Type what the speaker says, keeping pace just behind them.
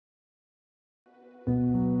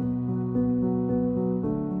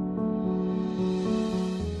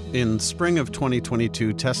In spring of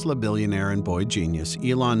 2022, Tesla billionaire and boy genius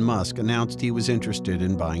Elon Musk announced he was interested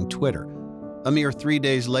in buying Twitter. A mere 3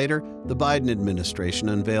 days later, the Biden administration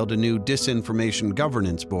unveiled a new Disinformation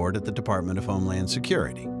Governance Board at the Department of Homeland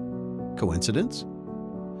Security. Coincidence?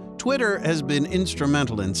 Twitter has been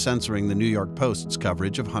instrumental in censoring the New York Post's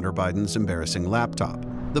coverage of Hunter Biden's embarrassing laptop.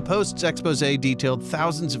 The Post's expose detailed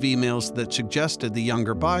thousands of emails that suggested the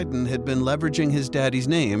younger Biden had been leveraging his daddy's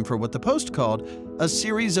name for what the Post called a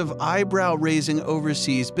series of eyebrow-raising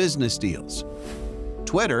overseas business deals.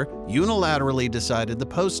 Twitter unilaterally decided the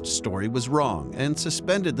Post story was wrong and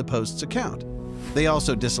suspended the Post's account. They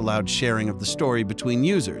also disallowed sharing of the story between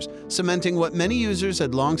users, cementing what many users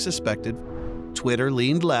had long suspected: Twitter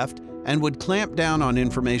leaned left and would clamp down on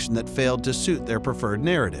information that failed to suit their preferred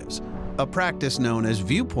narratives, a practice known as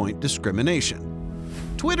viewpoint discrimination.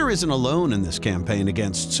 Twitter isn't alone in this campaign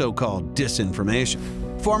against so-called disinformation.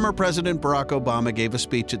 Former President Barack Obama gave a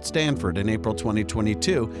speech at Stanford in April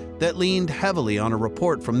 2022 that leaned heavily on a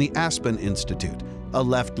report from the Aspen Institute, a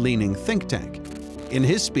left-leaning think tank. In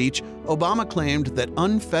his speech, Obama claimed that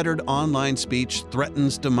unfettered online speech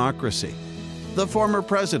threatens democracy. The former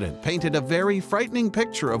president painted a very frightening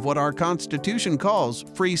picture of what our Constitution calls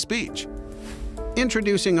free speech.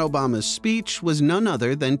 Introducing Obama's speech was none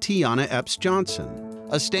other than Tiana Epps-Johnson,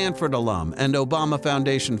 a Stanford alum and Obama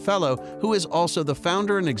Foundation Fellow who is also the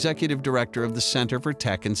founder and executive director of the Center for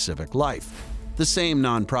Tech and Civic Life, the same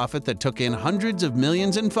nonprofit that took in hundreds of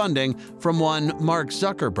millions in funding from one Mark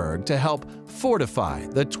Zuckerberg to help fortify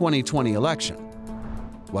the 2020 election.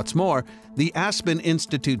 What's more, the Aspen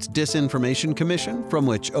Institute's Disinformation Commission, from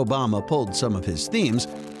which Obama pulled some of his themes,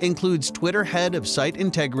 includes Twitter head of site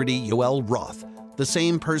integrity Yoel Roth, the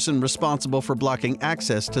same person responsible for blocking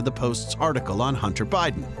access to the Post's article on Hunter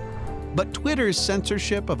Biden. But Twitter's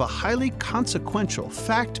censorship of a highly consequential,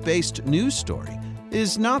 fact-based news story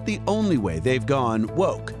is not the only way they've gone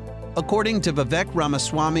woke. According to Vivek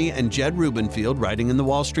Ramaswamy and Jed Rubenfield, writing in the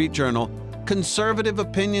Wall Street Journal, conservative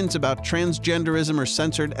opinions about transgenderism are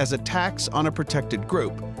censored as attacks on a protected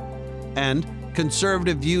group, and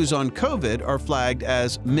conservative views on COVID are flagged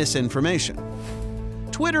as misinformation.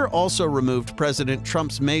 Twitter also removed President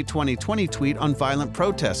Trump's May 2020 tweet on violent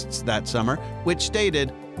protests that summer, which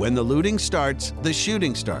stated, "When the looting starts, the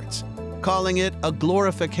shooting starts," calling it a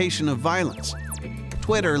glorification of violence.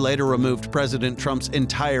 Twitter later removed President Trump's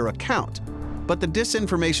entire account, but the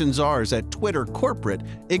disinformation czars at Twitter corporate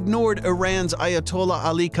ignored Iran's Ayatollah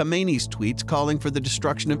Ali Khamenei's tweets calling for the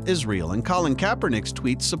destruction of Israel and Colin Kaepernick's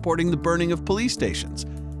tweets supporting the burning of police stations.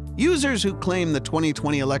 Users who claim the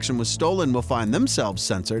 2020 election was stolen will find themselves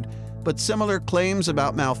censored, but similar claims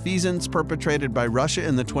about malfeasance perpetrated by Russia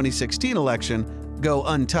in the 2016 election go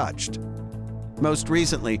untouched. Most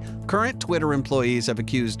recently, current Twitter employees have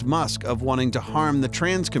accused Musk of wanting to harm the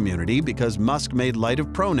trans community because Musk made light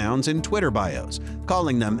of pronouns in Twitter bios,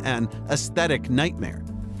 calling them an aesthetic nightmare.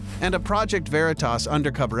 And a Project Veritas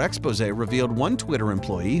undercover expose revealed one Twitter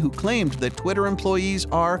employee who claimed that Twitter employees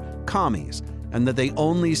are commies and that they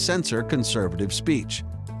only censor conservative speech.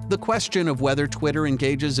 The question of whether Twitter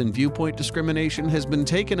engages in viewpoint discrimination has been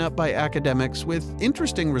taken up by academics with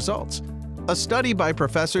interesting results. A study by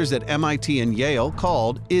professors at MIT and Yale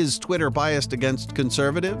called "Is Twitter Biased Against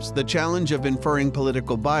Conservatives? The Challenge of Inferring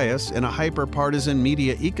Political Bias in a Hyper-Partisan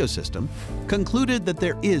Media Ecosystem" concluded that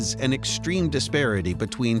there is an extreme disparity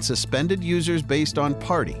between suspended users based on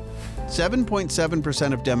party.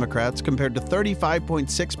 7.7% of Democrats compared to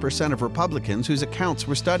 35.6% of Republicans whose accounts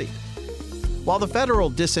were studied. While the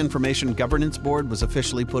Federal Disinformation Governance Board was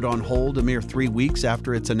officially put on hold a mere 3 weeks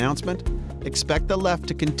after its announcement, expect the left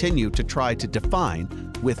to continue to try to define,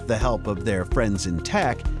 with the help of their friends in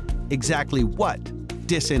tech, exactly what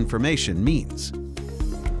disinformation means.